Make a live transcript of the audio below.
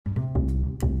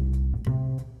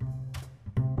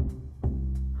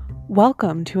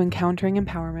Welcome to Encountering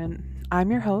Empowerment.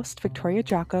 I'm your host, Victoria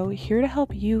Jocko, here to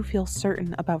help you feel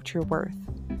certain about your worth.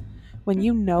 When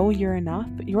you know you're enough,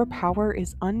 your power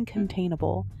is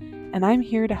uncontainable, and I'm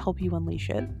here to help you unleash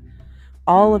it.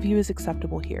 All of you is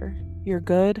acceptable here. You're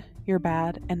good, you're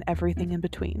bad, and everything in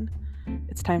between.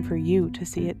 It's time for you to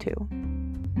see it too.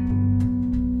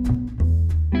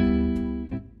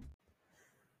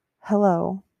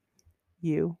 Hello,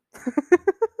 you.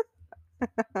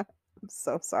 I'm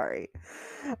so sorry.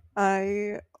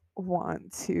 I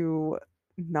want to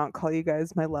not call you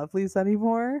guys my lovelies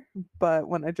anymore, but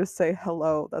when I just say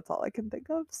hello, that's all I can think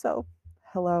of. So,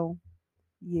 hello,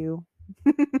 you.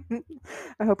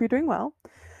 I hope you're doing well.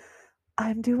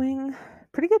 I'm doing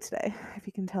pretty good today. If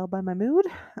you can tell by my mood,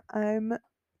 I'm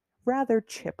rather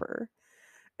chipper.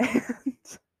 And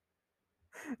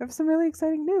I have some really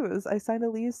exciting news. I signed a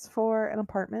lease for an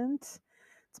apartment.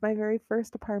 It's my very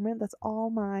first apartment that's all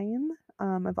mine.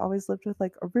 I've always lived with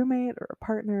like a roommate or a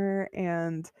partner,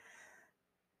 and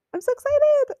I'm so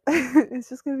excited. It's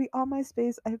just going to be all my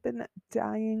space. I've been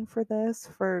dying for this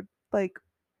for like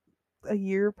a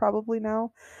year probably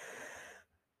now.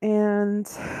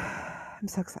 And I'm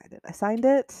so excited. I signed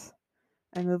it.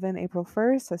 I move in April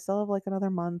 1st. I still have like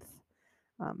another month.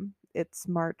 It's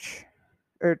March,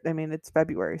 or I mean, it's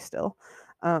February still.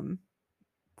 Um,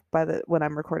 by the when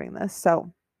I'm recording this.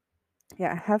 So,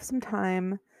 yeah, I have some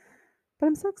time, but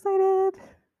I'm so excited.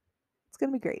 It's going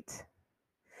to be great.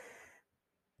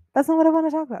 That's not what I want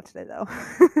to talk about today though.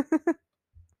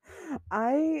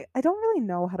 I don't really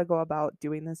know how to go about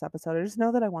doing this episode. I just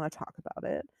know that I want to talk about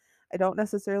it. I don't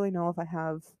necessarily know if I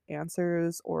have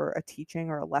answers or a teaching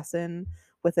or a lesson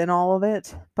within all of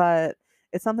it, but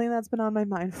it's something that's been on my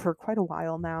mind for quite a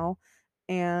while now,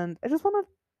 and I just want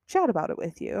to chat about it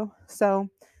with you. So,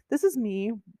 this is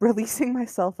me releasing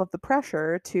myself of the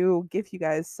pressure to give you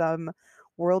guys some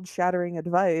world-shattering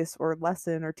advice or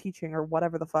lesson or teaching or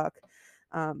whatever the fuck,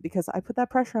 because I put that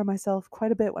pressure on myself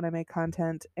quite a bit when I make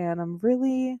content, and I'm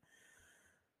really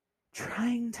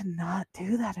trying to not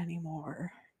do that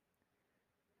anymore.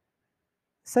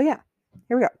 So yeah,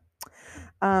 here we go.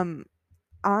 Um,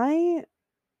 I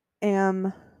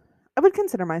am. I would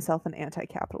consider myself an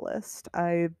anti-capitalist.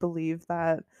 I believe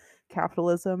that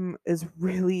capitalism is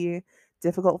really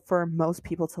difficult for most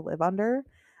people to live under.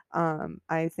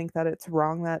 I think that it's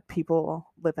wrong that people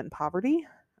live in poverty.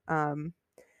 Um,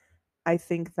 I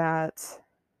think that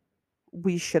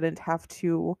we shouldn't have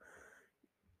to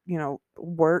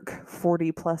work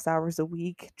 40 plus hours a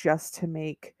week just to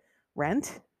make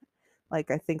rent.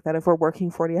 Like, I think that if we're working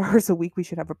 40 hours a week, we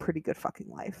should have a pretty good fucking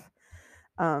life.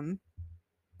 Um,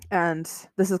 and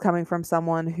this is coming from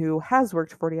someone who has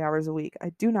worked 40 hours a week. I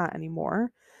do not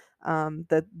anymore.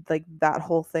 That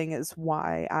whole thing is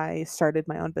why I started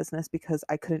my own business, because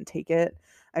I couldn't take it.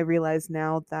 I realize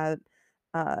now that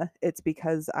it's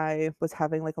because I was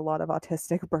having like a lot of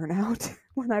autistic burnout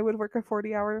when I would work a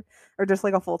 40-hour or just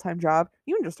like a full-time job,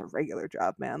 even just a regular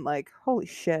job, man. Like, holy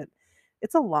shit.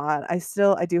 It's a lot.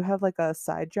 I do have like a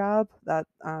side job that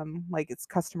like it's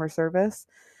customer service.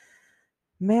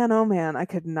 Man, oh man, I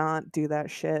could not do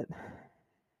that shit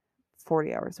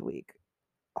 40 hours a week.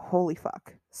 Holy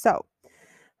fuck. So,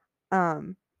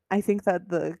 um I think that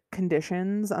the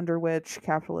conditions under which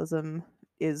capitalism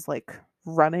is like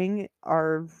running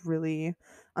are really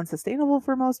unsustainable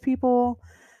for most people,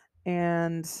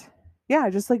 and yeah, I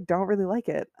just like don't really like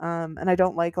it. And I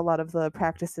don't like a lot of the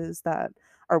practices that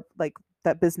are like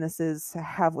that businesses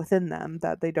have within them,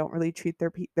 that they don't really treat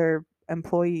their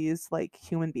employees like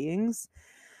human beings.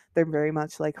 They're very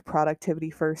much like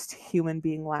productivity first, human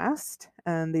being last,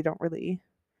 and they don't really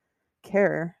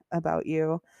care about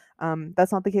you.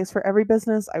 That's not the case for every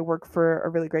business. I work for a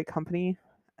really great company,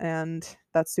 and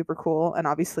that's super cool. And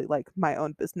obviously, like, my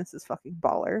own business is fucking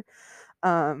baller.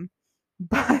 Um,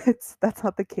 but that's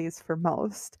not the case for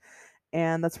most.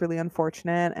 And that's really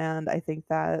unfortunate. And I think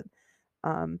that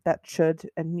that should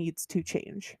and needs to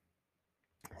change.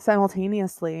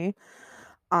 Simultaneously,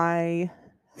 I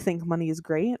think money is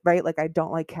great, right? Like, I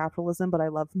don't like capitalism, but I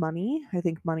love money. I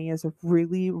think money is a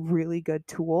really, really good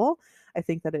tool. I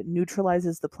think that it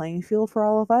neutralizes the playing field for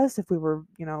all of us. If we were,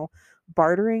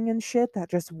 bartering and shit, that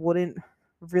just wouldn't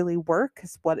really work.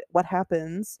 Because what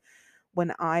happens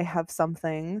when I have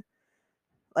something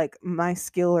like my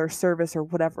skill or service or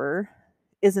whatever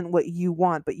isn't what you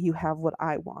want, but you have what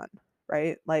I want,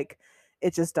 right? Like,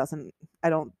 it just doesn't. I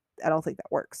don't think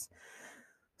that works.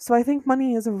 So I think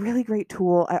money is a really great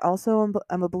tool. I also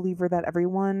am a believer that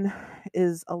everyone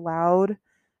is allowed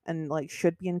and like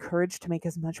should be encouraged to make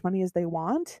as much money as they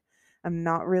want. I'm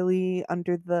not really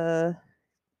under the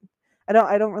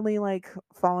I don't really like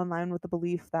fall in line with the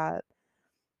belief that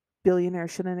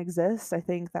billionaires shouldn't exist. I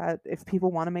think that if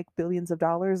people want to make billions of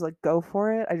dollars, like go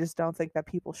for it. I just don't think that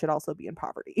people should also be in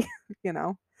poverty, you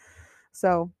know?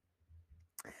 So,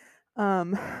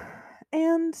 um,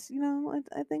 and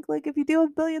I think like if you do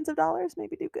have billions of dollars,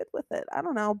 maybe do good with it. I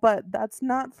don't know, but that's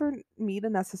not for me to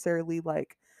necessarily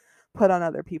like put on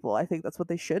other people. I think that's what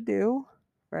they should do,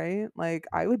 right? Like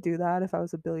I would do that if I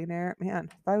was a billionaire. Man,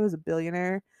 if I was a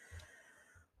billionaire,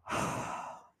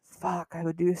 fuck, I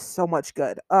would do so much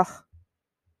good. Ugh.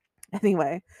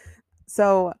 Anyway,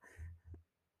 so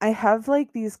I have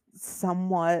like these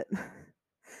somewhat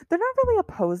they're not really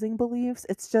opposing beliefs.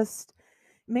 It's just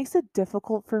makes it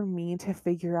difficult for me to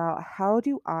figure out how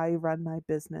do I run my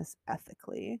business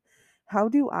ethically? How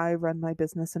do I run my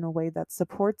business in a way that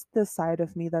supports the side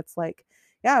of me that's like,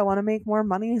 yeah, I want to make more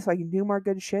money so I can do more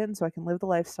good shit and so I can live the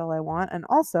lifestyle I want. And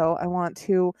also, I want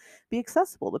to be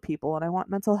accessible to people and I want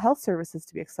mental health services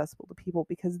to be accessible to people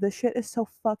because this shit is so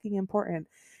fucking important.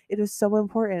 It is so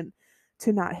important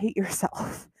to not hate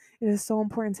yourself. It is so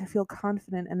important to feel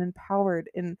confident and empowered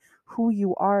in who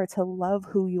you are, to love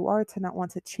who you are, to not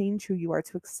want to change who you are,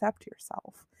 to accept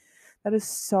yourself. That is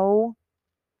so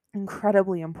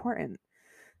incredibly important.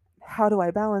 How do I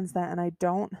balance that? And I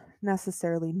don't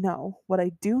necessarily know. What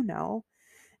I do know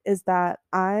is that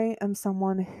I am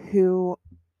someone who,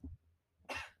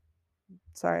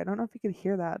 sorry, I don't know if you could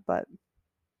hear that, but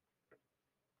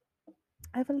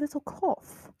I have a little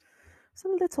cough. It's a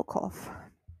little cough.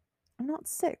 I'm not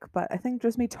sick, but I think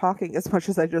just me talking as much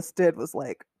as I just did was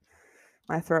like,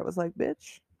 my throat was like,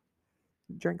 bitch,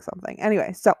 drink something.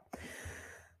 Anyway, so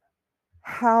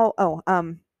how,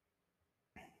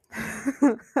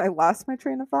 I lost my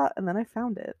train of thought and then I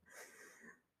found it.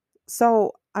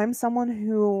 So I'm someone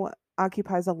who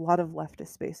occupies a lot of leftist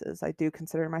spaces. I do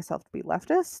consider myself to be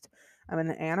leftist. I'm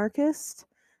an anarchist.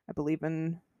 I believe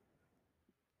in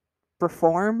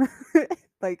reform.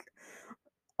 Like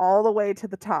all the way to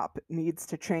the top needs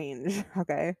to change.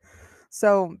 Okay.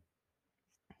 So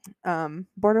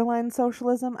borderline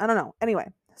socialism. I don't know. Anyway,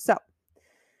 so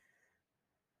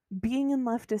being in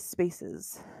leftist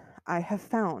spaces, I have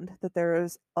found that there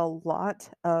is a lot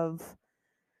of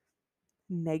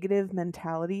negative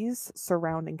mentalities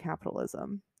surrounding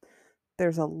capitalism.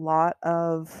 There's a lot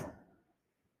of,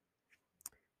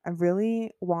 I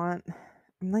really want,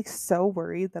 I'm like so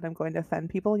worried that I'm going to offend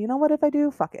people. You know what? If I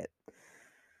do, fuck it.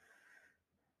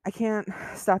 I can't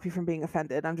stop you from being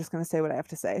offended. I'm just going to say what I have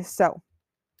to say. So,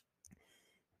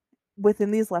 within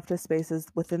these leftist spaces,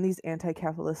 within these anti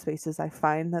capitalist spaces, I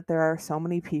find that there are so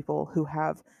many people who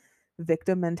have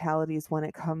victim mentalities when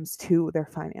it comes to their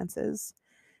finances.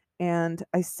 And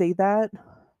I say that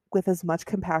with as much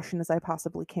compassion as I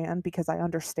possibly can because I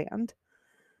understand.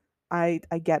 I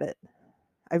get it.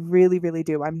 I really, really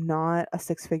do. I'm not a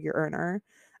six-figure earner.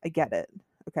 I get it.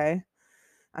 Okay.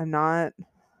 I'm not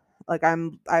like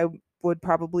I would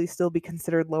probably still be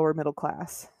considered lower middle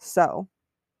class. So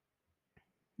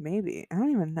maybe. I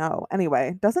don't even know.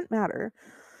 Anyway, doesn't matter.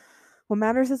 What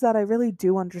matters is that I really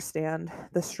do understand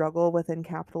the struggle within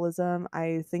capitalism.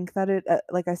 I think that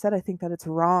like I said, I think that it's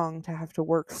wrong to have to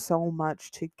work so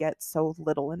much to get so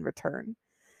little in return.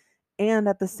 And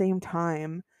at the same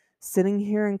time, sitting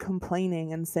here and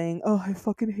complaining and saying, "Oh, I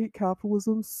fucking hate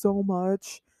capitalism so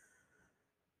much."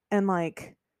 And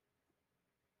like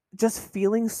just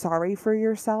feeling sorry for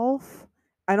yourself,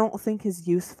 I don't think is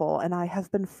useful. And I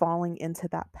have been falling into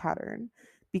that pattern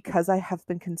because I have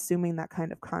been consuming that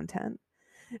kind of content.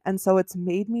 And so it's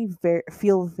made me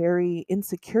feel very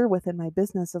insecure within my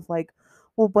business of like,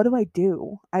 well, what do I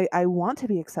do? I want to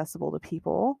be accessible to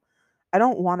people. I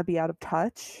don't want to be out of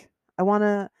touch. I want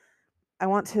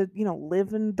to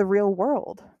live in the real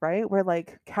world, right? Where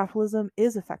like capitalism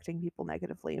is affecting people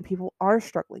negatively and people are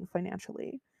struggling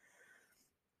financially.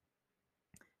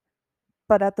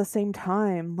 But at the same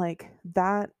time, like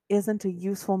that isn't a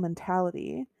useful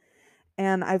mentality.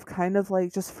 And I've kind of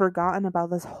like just forgotten about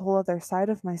this whole other side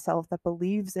of myself that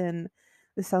believes in,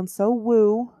 this sounds so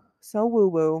woo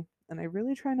woo, and I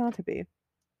really try not to be.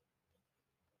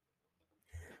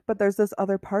 But there's this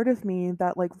other part of me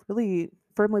that like really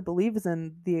firmly believes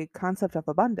in the concept of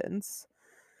abundance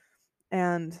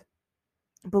and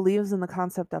believes in the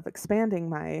concept of expanding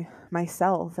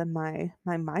myself and my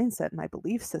mindset, my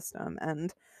belief system.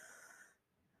 And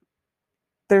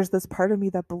there's this part of me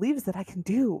that believes that I can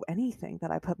do anything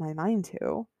that I put my mind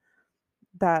to,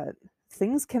 that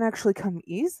things can actually come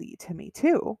easy to me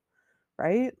too,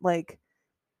 right? Like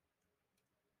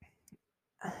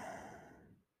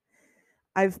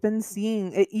I've been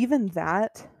seeing even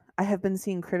that I have been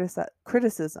seeing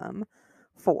criticism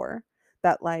for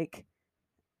that, like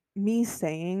me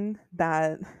saying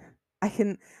that I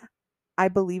can I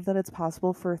believe that it's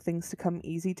possible for things to come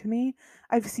easy to me.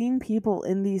 I've seen people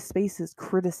in these spaces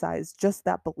criticize just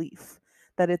that belief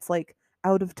that it's like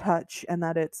out of touch and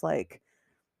that it's like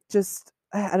just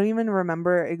I don't even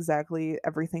remember exactly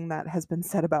everything that has been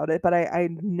said about it, but I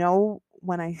know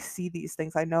when I see these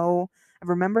things, I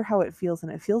remember how it feels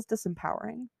and it feels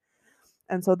disempowering.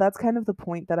 And so that's kind of the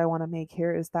point that I want to make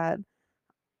here is that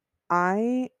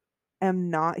I am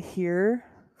not here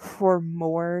for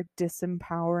more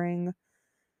disempowering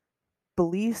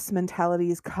beliefs,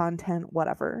 mentalities, content,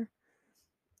 whatever.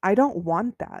 I don't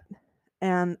want that.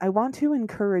 And I want to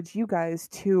encourage you guys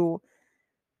to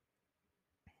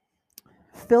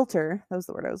filter, that was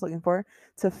the word I was looking for,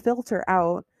 to filter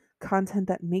out content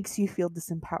that makes you feel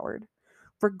disempowered,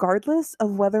 regardless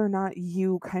of whether or not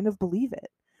you kind of believe it,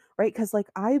 right? Because, like,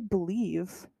 I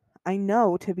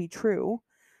know to be true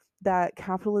that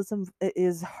capitalism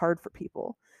is hard for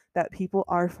people, that people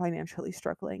are financially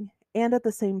struggling. And at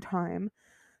the same time,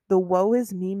 the woe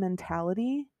is me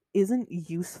mentality isn't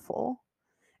useful.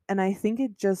 And I think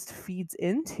it just feeds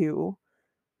into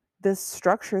this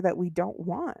structure that we don't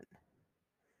want.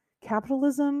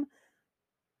 Capitalism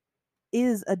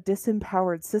is a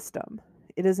disempowered system,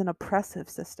 it is an oppressive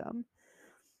system.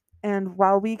 And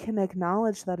while we can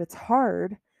acknowledge that it's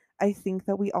hard, I think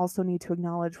that we also need to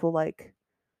acknowledge, well, like,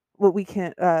 what we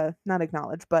can't, not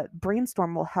acknowledge, but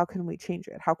brainstorm, well, how can we change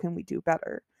it? How can we do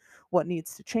better? What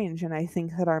needs to change? And I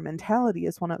think that our mentality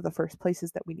is one of the first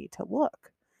places that we need to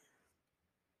look.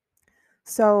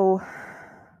 So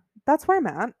that's where I'm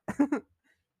at.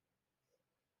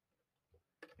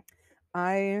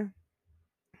 I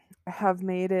have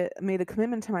made a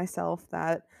commitment to myself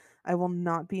that I will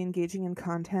not be engaging in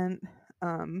content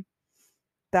um,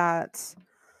 that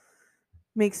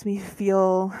makes me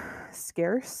feel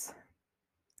scarce,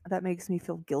 that makes me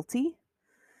feel guilty,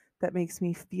 that makes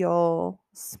me feel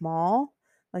small,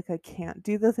 like I can't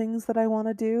do the things that I want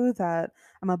to do, that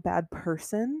I'm a bad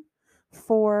person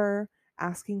for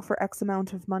asking for X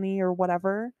amount of money or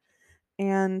whatever.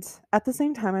 And at the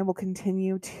same time, I will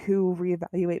continue to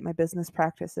reevaluate my business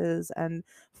practices and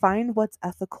find what's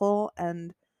ethical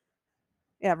and,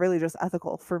 yeah, really just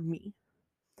ethical for me.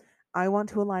 I want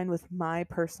to align with my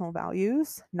personal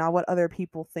values, not what other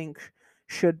people think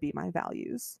should be my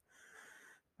values,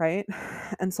 right?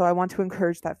 And so I want to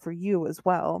encourage that for you as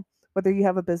well, whether you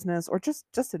have a business or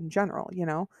just in general,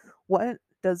 what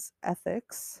does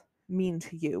ethics mean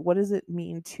to you? What does it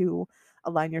mean to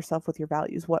align yourself with your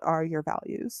values? What are your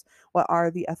values? What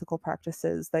are the ethical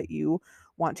practices that you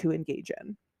want to engage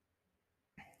in,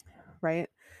 right?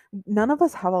 None of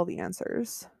us have all the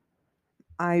answers.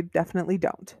 I definitely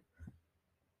don't.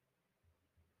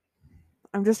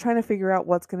 I'm just trying to figure out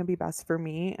what's going to be best for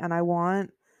me. And I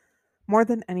want, more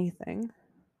than anything,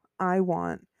 I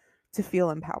want to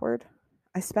feel empowered.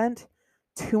 I spent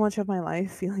too much of my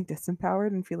life feeling disempowered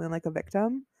and feeling like a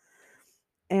victim.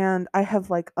 And I have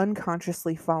like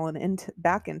unconsciously fallen into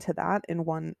back into that in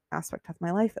one aspect of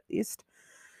my life at least.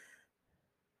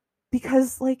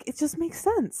 Because like it just makes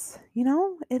sense,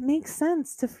 It makes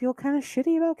sense to feel kind of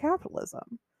shitty about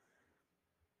capitalism.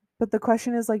 But the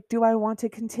question is like, do I want to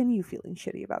continue feeling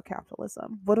shitty about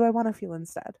capitalism? What do I want to feel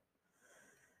instead?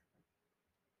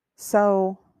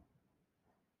 So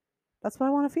that's what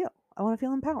I want to feel. I want to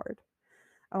feel empowered.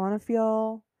 I want to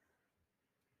feel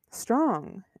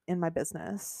strong in my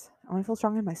business. I want to feel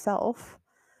strong in myself.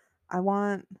 I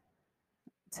want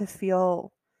to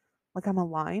feel like I'm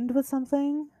aligned with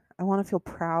something. I want to feel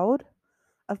proud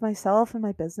of myself and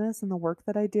my business and the work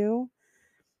that I do.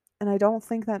 And I don't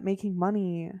think that making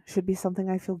money should be something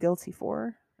I feel guilty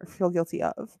for or feel guilty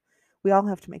of. We all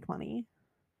have to make money.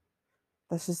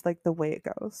 That's just like the way it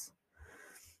goes.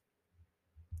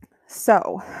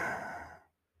 So,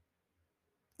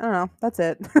 I don't know. That's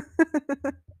it.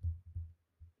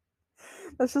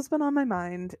 That's just been on my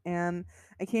mind. And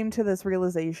I came to this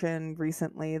realization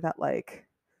recently that, like,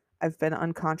 I've been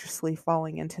unconsciously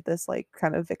falling into this, like,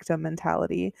 kind of victim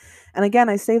mentality. And again,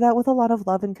 I say that with a lot of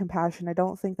love and compassion. I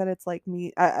don't think that it's like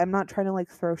me. I'm not trying to, like,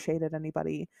 throw shade at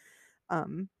anybody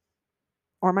um,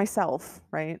 or myself,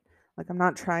 right? Like, I'm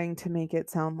not trying to make it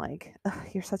sound like, "Ugh,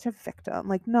 you're such a victim."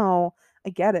 Like, no,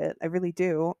 I get it. I really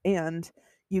do. And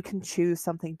you can choose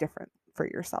something different for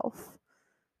yourself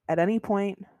at any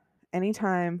point,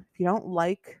 anytime. If you don't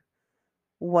like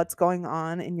what's going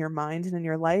on in your mind and in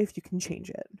your life, you can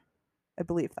change it. I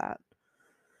believe that.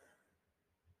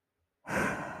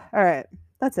 All right,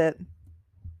 that's it.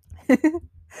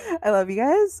 I love you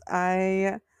guys.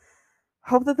 I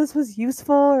hope that this was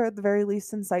useful or at the very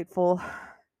least insightful.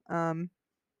 Um,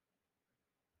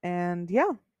 and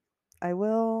yeah, I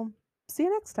will see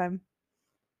you next time.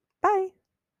 Bye.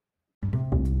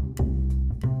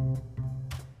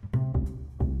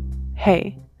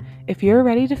 Hey, if you're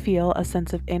ready to feel a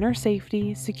sense of inner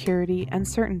safety, security, and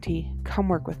certainty, come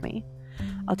work with me.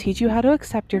 I'll teach you how to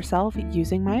accept yourself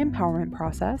using my empowerment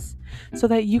process so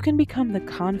that you can become the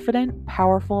confident,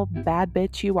 powerful, bad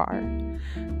bitch you are.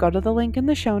 Go to the link in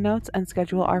the show notes and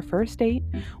schedule our first date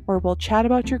where we'll chat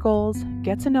about your goals,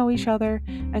 get to know each other,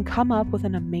 and come up with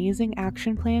an amazing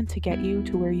action plan to get you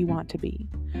to where you want to be.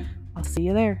 I'll see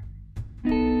you there.